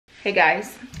Hey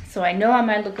guys, so I know I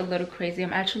might look a little crazy.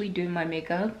 I'm actually doing my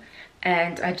makeup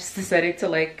and I just decided to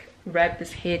like wrap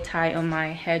this hair tie on my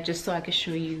head just so I can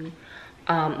show you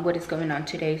what is going on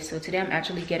today. So today I'm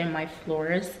actually getting my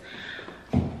floors.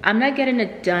 I'm not getting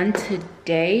it done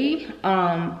today,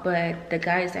 but the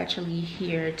guy is actually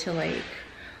here to like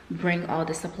bring all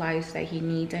the supplies that he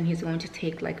needs, and he's going to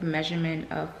take like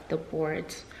measurement of the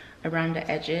boards around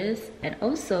the edges. And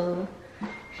also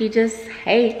he just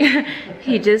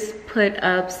he just put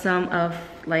up some of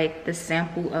like the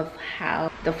sample of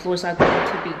how the floors are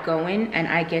going to be going, and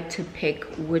I get to pick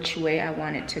which way I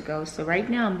want it to go. So right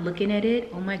now I'm looking at it.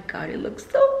 Oh my god, it looks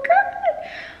so good.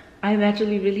 I'm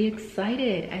actually really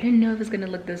excited. I didn't know it was gonna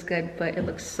look this good, but it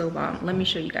looks so bomb. Let me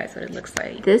show you guys what it looks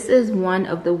like. This is one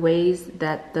of the ways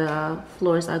that the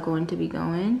floors are going to be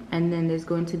going, and then there's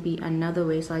going to be another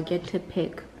way, so I get to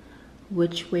pick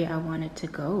which way I want it to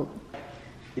go.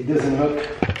 It doesn't look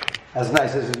as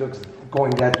nice as it looks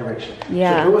going that direction.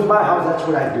 Yeah. So if it was my house, that's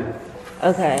what I do.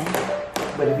 Okay.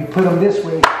 But if you put them this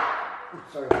way,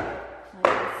 sorry.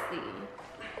 Let's see.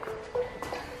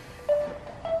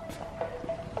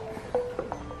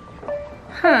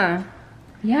 Huh.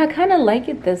 Yeah, I kind of like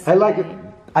it this way. I like it.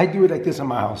 I do it like this in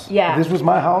my house. Yeah. If this was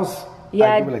my house,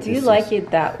 yeah, I do it like do this. like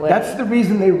it that way. That's the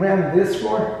reason they ran this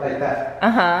floor like that.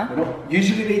 Uh-huh. You know,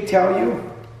 usually they tell you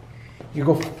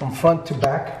go from front to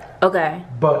back. Okay.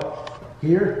 But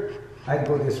here, I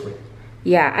go this way.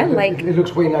 Yeah, I like it. It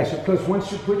looks way nicer. Plus,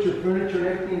 once you put your furniture and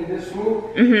everything in this room,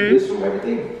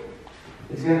 everything,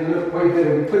 it's gonna look way better.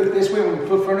 When you put it this way, when you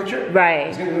put furniture, right,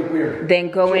 it's gonna look weird. Then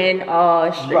go in all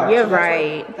straight. Right. You're So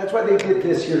right. That's why they did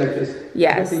this here like this.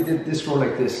 Yes. They did this floor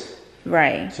like this.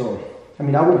 Right. So, I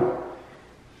mean, I go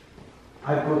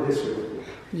this way with it.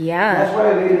 Yeah. That's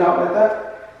why I laid it out like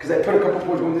that, because I put a couple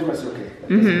boards going this way. I said,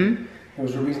 okay. There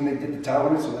was a reason they did the tile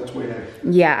on it, so that's why I.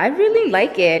 Yeah, I really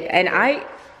like it, and I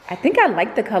think I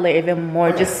like the color even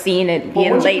more. Just seeing it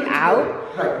being laid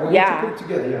out. Right. When Yeah. you put it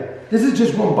together, yeah. This is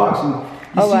just one box. And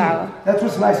you see, wow. That's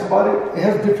what's nice about it. It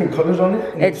has different colors on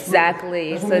it.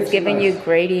 Exactly. So it's giving you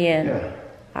gradient. Yeah.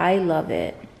 I love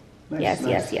it. Nice,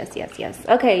 Yes.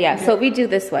 Okay, yeah. So we do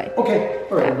this way. Okay.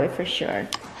 All right. That way for sure.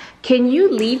 Can you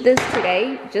leave this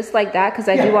today just like that? Because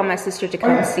I do want my sister to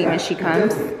come see when she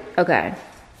comes. Okay.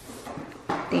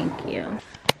 Thank you.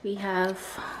 We have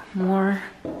more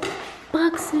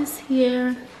boxes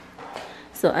here.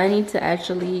 So I need to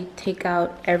actually take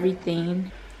out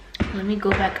everything. Let me go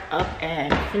back up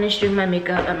and finish doing my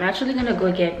makeup. I'm actually gonna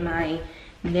go get my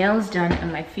nails done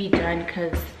and my feet done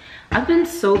because I've been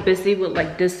so busy with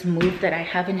like this move that I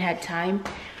haven't had time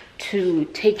to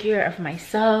take care of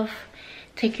myself,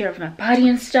 take care of my body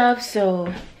and stuff.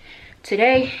 So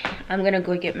today I'm gonna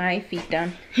go get my feet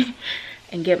done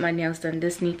and get my nails done.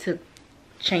 This needs to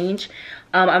change.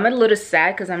 I'm a little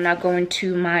sad because I'm not going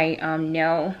to my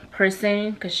nail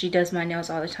person because she does my nails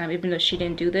all the time, even though she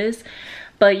didn't do this.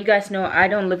 But you guys know I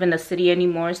don't live in the city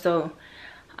anymore, so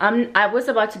I was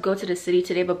about to go to the city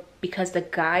today, but because the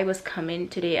guy was coming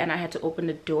today and I had to open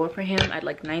the door for him at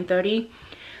like 9:30,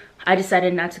 I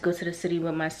decided not to go to the city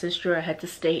with my sister. I had to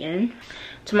stay in.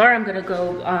 Tomorrow I'm gonna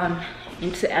go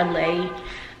into LA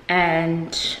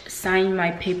and sign my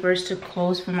papers to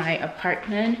close for my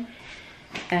apartment,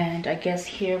 and I guess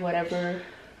here whatever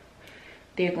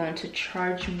they're going to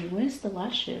charge me. Where's the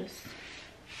lashes?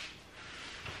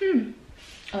 Oh,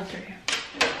 they're here.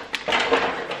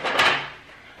 I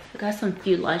got some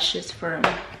few lashes from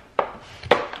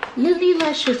Lily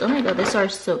Lashes. Oh my god, these are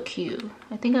so cute.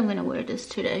 I think I'm gonna wear this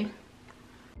today.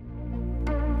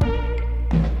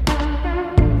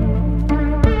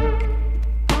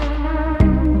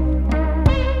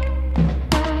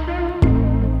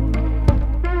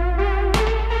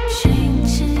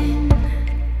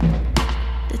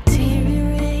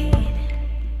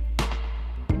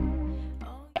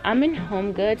 I'm in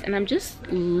Home Goods and I'm just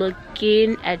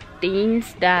looking at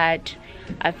things that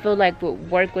I feel like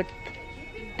would work with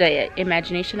the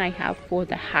imagination I have for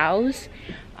the house.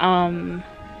 I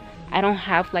don't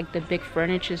have like the big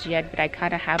furnitures yet, but I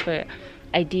kind of have an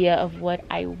idea of what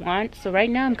I want. So right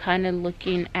now I'm kind of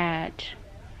looking at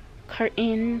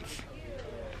curtains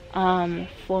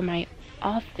for my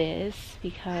office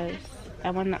because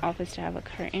I want the office to have a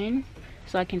curtain,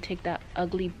 so I can take that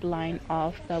ugly blind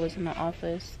off that was in the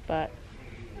office. But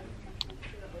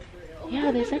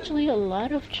yeah, there's actually a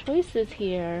lot of choices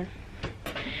here.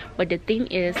 But the thing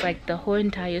is, like, the whole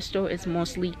entire store is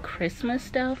mostly Christmas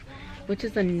stuff, which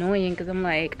is annoying because I'm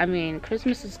like, I mean,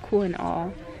 Christmas is cool and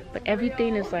all, but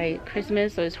everything is like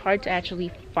Christmas, so it's hard to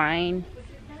actually find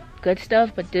good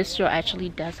stuff. But this store actually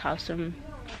does have some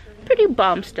pretty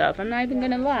bomb stuff, I'm not even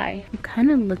gonna lie. I'm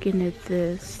kind of looking at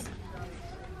this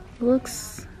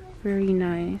looks very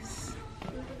nice.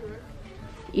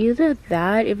 Either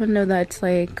that, even though that's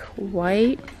like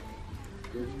white,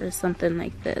 or something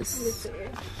like this.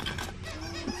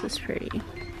 This is pretty.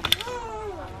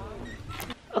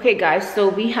 Okay guys, so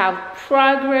we have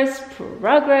progress.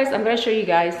 I'm gonna show you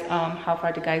guys how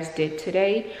far the guys did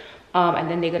today, and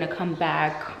then they're gonna come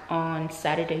back on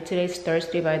Saturday. Today's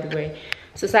Thursday, by the way.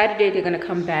 So Saturday they're gonna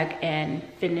come back and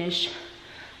finish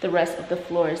the rest of the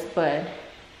floors. But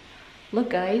look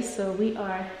guys, so we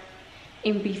are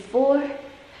in before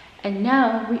and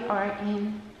now we are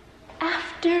in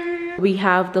after. We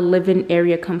have the living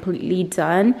area completely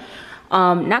done.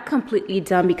 Not completely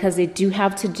done because they do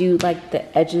have to do like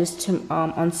the edges to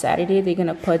on Saturday. They're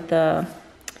gonna put the,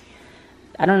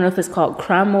 I don't know if it's called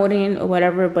crown molding or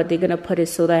whatever, but they're gonna put it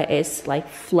so that it's like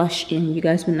flush in. You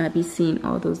guys will not be seeing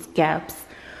all those gaps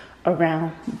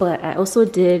around. But I also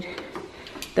did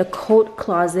the coat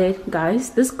closet.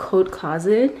 Guys, this coat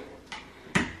closet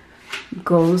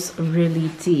goes really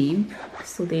deep,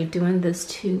 so they're doing this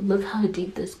too. Look how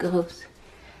deep this goes.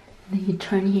 Then you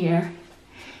turn here.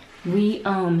 We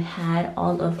had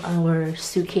all of our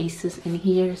suitcases in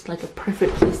here. It's like a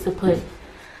perfect place to put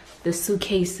the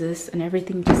suitcases, and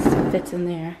everything just fits in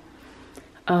there.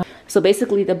 So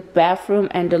basically the bathroom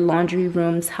and the laundry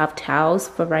rooms have towels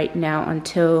for right now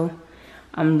until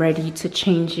I'm ready to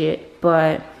change it.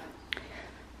 But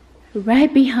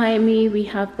right behind me we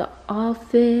have the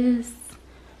office.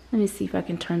 Let me see if I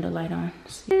can turn the light on.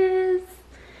 Yes.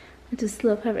 I just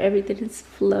love how everything is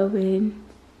flowing.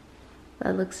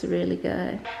 That looks really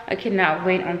good. I cannot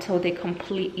wait until they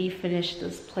completely finish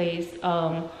this place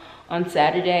on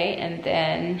Saturday, and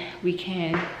then we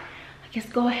can, I guess,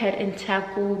 go ahead and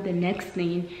tackle the next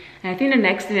thing. And I think the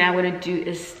next thing I want to do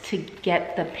is to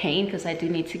get the paint, because I do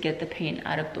need to get the paint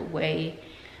out of the way.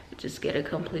 Just get it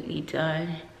completely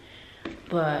done.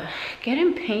 But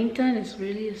getting paint done is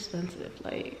really expensive,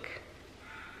 like,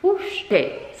 whoosh.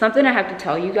 Okay, something I have to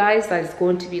tell you guys that is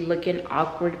going to be looking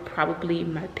awkward probably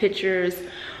in my pictures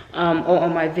or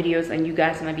on my videos, and you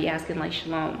guys might be asking like,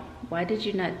 Shalom, why did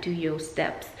you not do your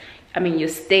steps? I mean your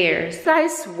stairs. You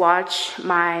guys watch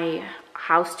my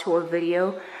house tour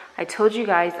video. I told you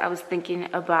guys I was thinking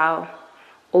about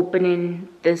opening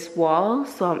this wall,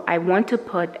 so I want to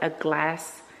put a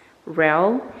glass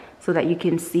rail so that you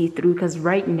can see through, because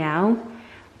right now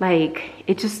like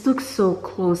it just looks so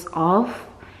close off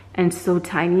and so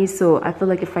tiny. So I feel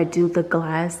like if I do the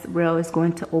glass rail, it's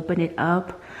going to open it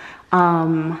up.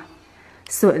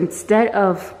 So instead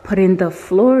of putting the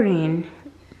flooring,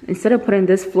 instead of putting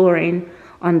this flooring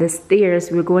on the stairs,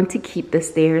 we're going to keep the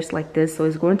stairs like this. So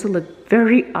it's going to look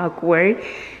very awkward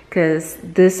because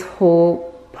this whole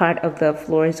part of the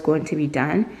floor is going to be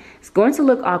done. It's going to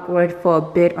look awkward for a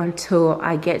bit until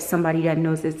I get somebody that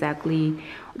knows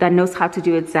how to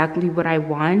do exactly what I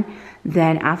want.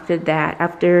 Then after that,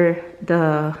 after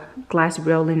the glass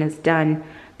railing is done,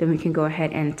 then we can go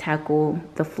ahead and tackle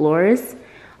the floors.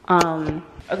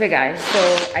 Okay guys,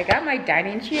 so I got my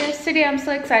dining chairs today. I'm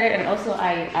so excited. And also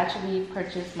I actually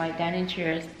purchased my dining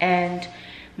chairs and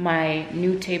my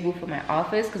new table for my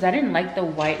office, because I didn't like the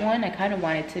white one. I kind of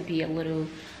wanted to be a little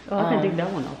I can take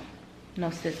that one off. No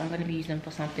sis, I'm gonna be using it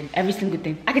for something. Every single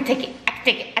thing. I can take it, I can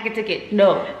take it, I can take it.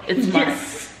 No, it's mine.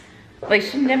 Yes. Like,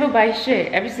 she never buys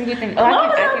shit. Every single thing. Oh,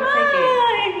 I can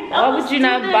take it. Why would you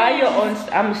not buy your own?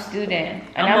 I'm a student.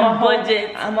 And I'm a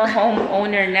budget. I'm a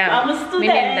homeowner now. I'm a student.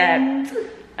 Meaning that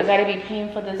I gotta be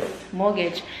paying for this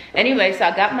mortgage. Anyway, so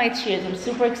I got my chairs. I'm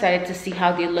super excited to see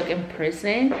how they look in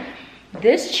person.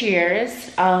 This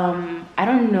chairs, I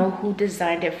don't know who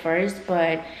designed it first,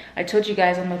 but I told you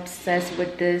guys I'm obsessed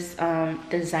with this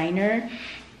designer,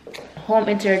 home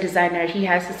interior designer. He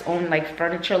has his own like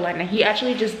furniture line, and he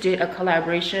actually just did a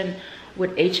collaboration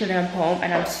with H&M Home,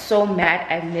 and I'm so mad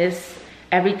I missed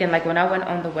everything. Like when I went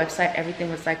on the website,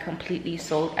 everything was like completely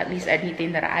sold. At least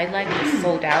anything that I like is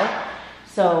sold out.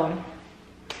 So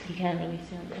you can't really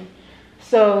see anything.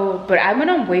 So, but I went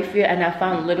on Wayfair and I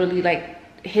found literally like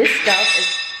his stuff is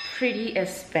pretty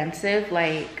expensive,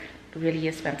 like really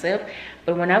expensive.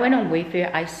 But when I went on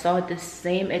Wayfair, I saw the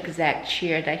same exact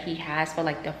chair that he has for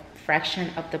like the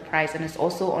fraction of the price, and it's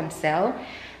also on sale.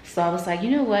 So I was like, you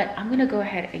know what, I'm gonna go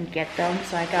ahead and get them.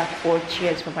 So I got 4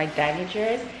 chairs for my dining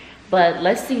chairs. But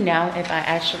let's see now if I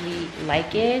actually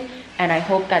like it. And I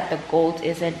hope that the gold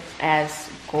isn't as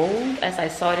gold as I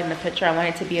saw it in the picture. I want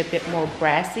it to be a bit more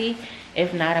brassy.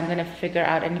 If not, I'm gonna figure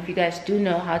out. And if you guys do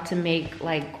know how to make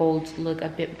like golds look a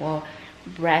bit more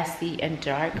brassy and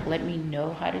dark, let me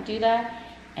know how to do that.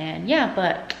 And yeah,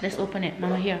 but let's open it.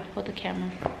 Mama, here, hold the camera.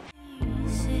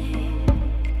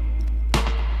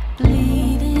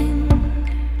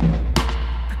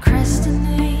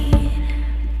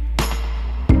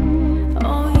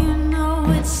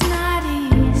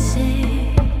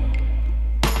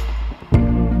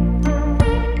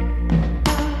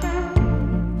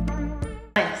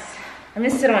 I'm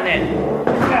gonna sit on it.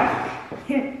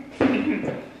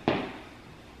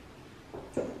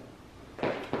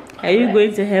 Are you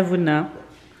going to heaven now?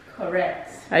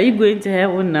 Correct. Are you going to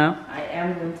heaven now? I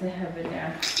am going to heaven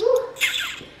now.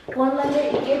 Well, let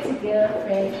it get to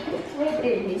girlfriend. Where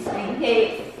did this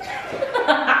behave?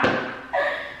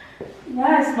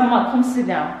 Yes, Mama, come sit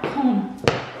down. Come.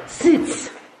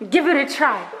 Sit. Give it a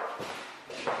try.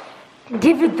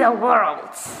 Give it the world.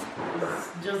 It's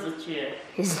just a chair.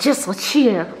 It's just a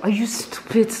chair. Are you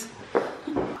stupid?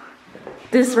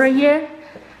 This right here,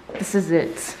 this is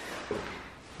it.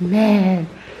 Man,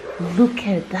 look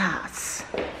at that.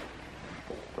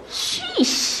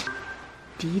 Sheesh.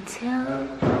 Detail.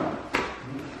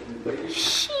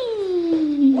 Sheesh.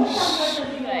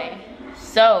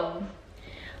 So,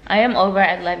 I am over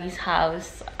at Levy's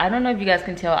house. I don't know if you guys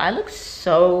can tell. I look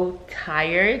so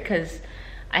tired because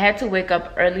I had to wake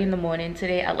up early in the morning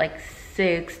today at like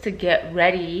 6 to get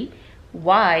ready.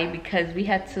 Why? Because we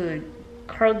had to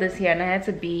curl this hair and I had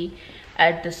to be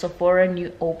at the Sephora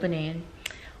new opening.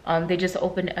 They just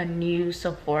opened a new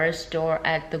Sephora store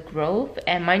at the Grove,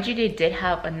 and mind you, they did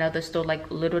have another store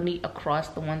like literally across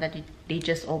the one that they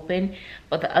just opened,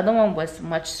 but the other one was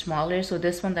much smaller. So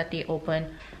this one that they opened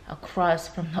across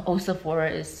from the old Sephora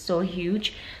is so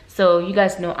huge. So you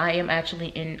guys know I am actually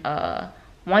in a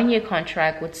 1-year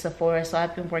contract with Sephora, so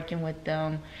I've been working with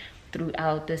them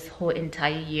throughout this whole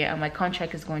entire year, and my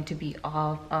contract is going to be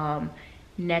off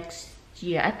next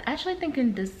year. I actually think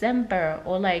in December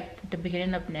or like the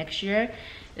beginning of next year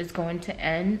is going to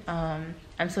end. I'm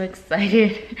so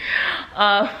excited.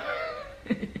 I'm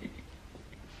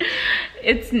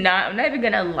not even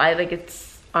gonna lie, like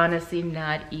it's honestly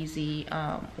not easy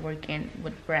working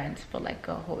with brands for like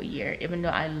a whole year, even though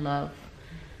I love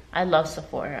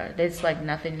Sephora. There's like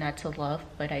nothing not to love,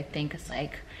 but I think it's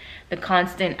like the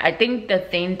constant, I think the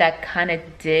thing that kind of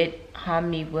did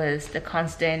harm me was the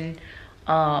constant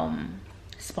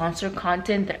sponsor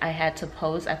content that I had to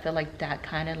post. I feel like that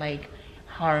kind of like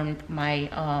harmed my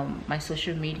my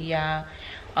social media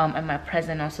and my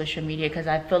presence on social media, because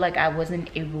I feel like I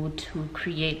wasn't able to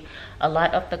create a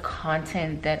lot of the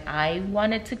content that I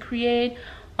wanted to create.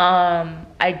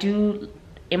 I do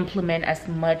implement as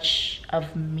much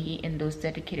of me in those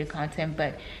dedicated content,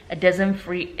 but it doesn't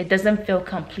feel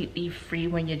completely free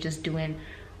when you're just doing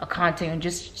a content and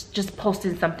just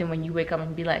posting something when you wake up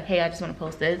and be like, hey, I just want to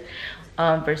post this,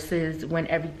 versus when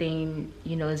everything,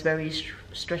 you know, is very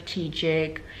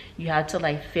strategic. You have to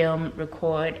like film,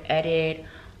 record, edit,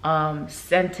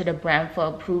 send to the brand for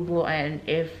approval, and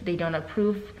if they don't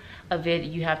approve of it,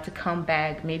 you have to come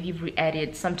back, maybe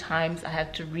re-edit. Sometimes I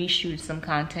have to reshoot some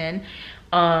content.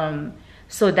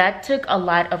 So that took a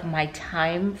lot of my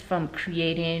time from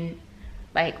creating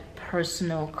like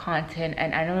personal content.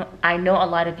 And I know a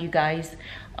lot of you guys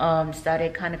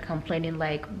started kind of complaining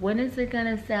like, when is it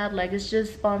gonna stop? Like, it's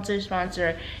just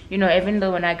sponsor, you know. Even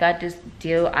though when I got this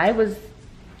deal,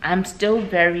 I'm still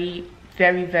very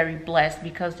blessed,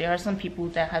 because there are some people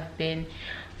that have been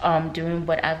doing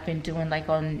what I've been doing, like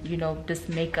on, you know, this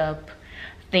makeup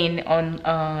thing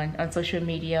on social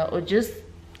media, or just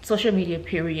social media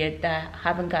period, that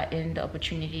haven't gotten the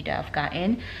opportunity that I've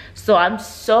gotten. So I'm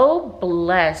so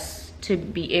blessed to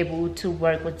be able to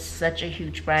work with such a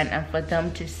huge brand, and for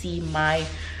them to see my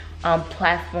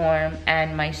platform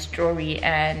and my story,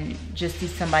 and just see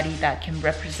somebody that can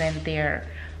represent their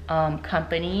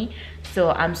company.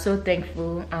 So I'm so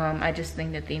thankful. I just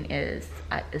think the thing is,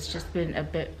 it's just been a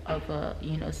bit of a,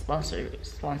 you know, sponsor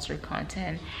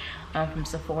content from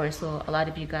Sephora. So a lot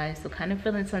of you guys are kind of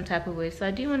feeling some type of way. So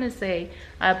I do want to say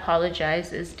I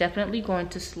apologize. It's definitely going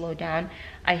to slow down.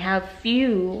 I have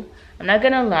I'm not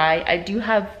gonna lie, I do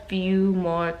have few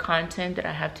more content that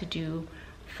I have to do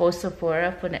for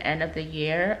Sephora for the end of the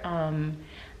year. And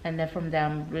then from there,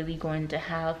 I'm really going to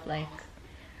have like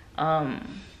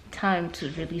time to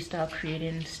really start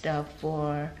creating stuff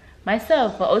for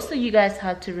myself. But also, you guys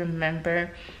have to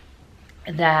remember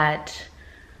that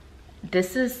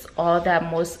this is all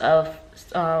that most of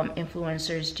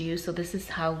influencers do. So this is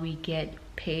how we get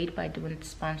paid, by doing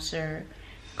sponsor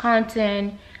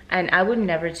content. And I would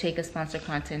never take a sponsor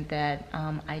content that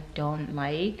I don't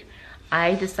like.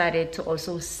 I decided to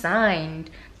also sign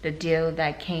the deal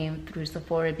that came through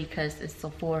Sephora because it's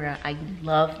Sephora. I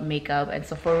love makeup, and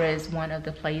Sephora is one of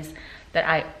the places that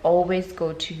I always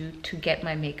go to get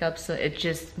my makeup. So it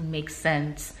just makes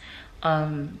sense,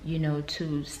 you know,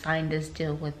 to sign this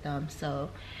deal with them.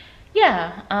 So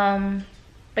yeah,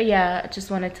 but yeah, I just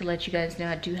wanted to let you guys know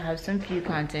I do have some few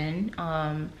content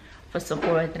for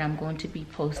Sephora that I'm going to be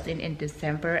posting in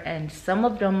December, and some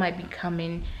of them might be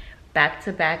coming back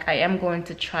to back. I am going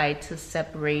to try to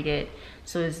separate it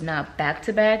so it's not back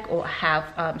to back, or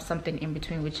have something in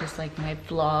between, which is like my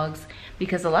vlogs,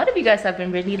 because a lot of you guys have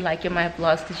been really liking my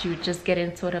vlogs, because you just get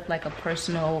in sort of like a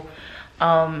personal,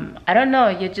 I don't know,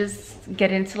 you just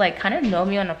get into like kind of know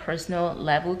me on a personal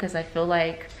level, because I feel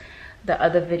like the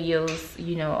other videos,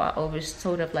 you know, are always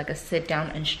sort of like a sit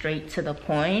down and straight to the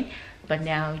point, but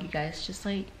now you guys just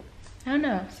like, I don't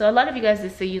know. So a lot of you guys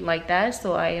did say you like that,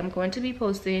 so I am going to be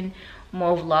posting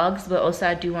more vlogs, but also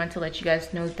I do want to let you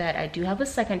guys know that I do have a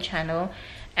second channel,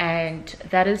 and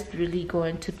that is really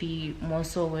going to be more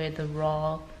so where the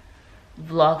raw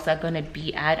vlogs are going to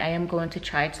be at. I am going to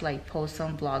try to like post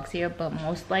some vlogs here, but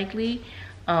most likely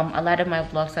a lot of my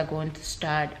vlogs are going to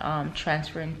start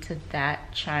transferring to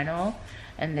that channel,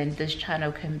 and then this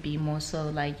channel can be more so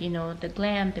like, you know, the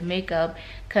glam, the makeup,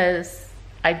 because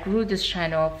I grew this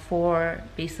channel for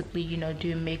basically, you know,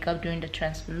 doing makeup, doing the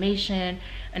transformation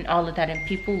and all of that, and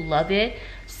people love it.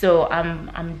 So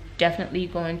I'm definitely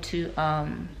going to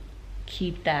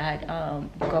keep that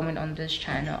going on this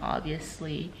channel,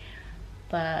 obviously.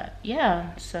 But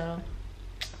yeah, so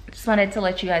just wanted to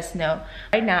let you guys know.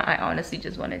 Right now I honestly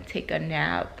just want to take a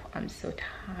nap. I'm so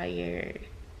tired,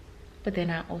 but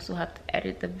then I also have to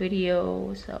edit the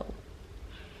video, so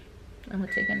I'm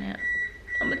gonna take a nap.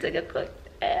 I'm gonna take a quick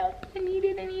nap. I need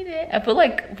it. I feel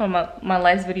like from my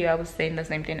last video I was saying the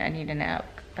same thing, I need a nap,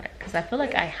 because I feel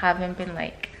like I haven't been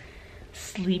like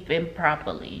sleeping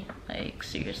properly, like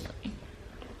seriously.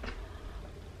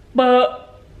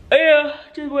 But yeah,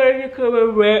 just wanted to come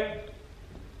and rant.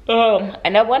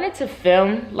 And I wanted to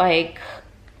film like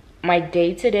my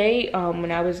day today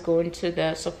when I was going to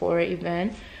the Sephora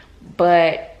event,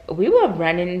 but we were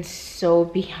running so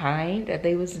behind that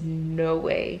there was no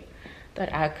way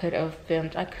that I could have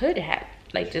filmed. I could have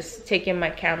like just taken my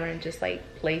camera and just like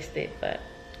placed it, but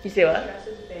you see what?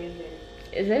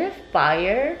 Isn't it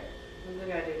fire? Look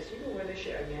at this. You can wear this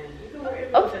shit again. You can wear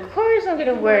it. Of course I'm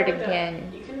gonna wear it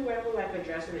again. You can wear it with like a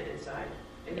dress on the inside,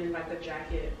 and then like a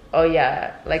jacket. Oh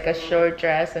yeah, like a short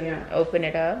dress and open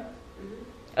it up.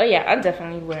 Oh yeah, I'm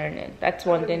definitely wearing it. That's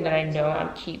one thing that I know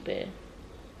I'm keeping.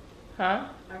 Huh?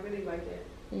 I really like it.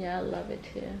 Yeah, I love it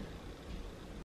too.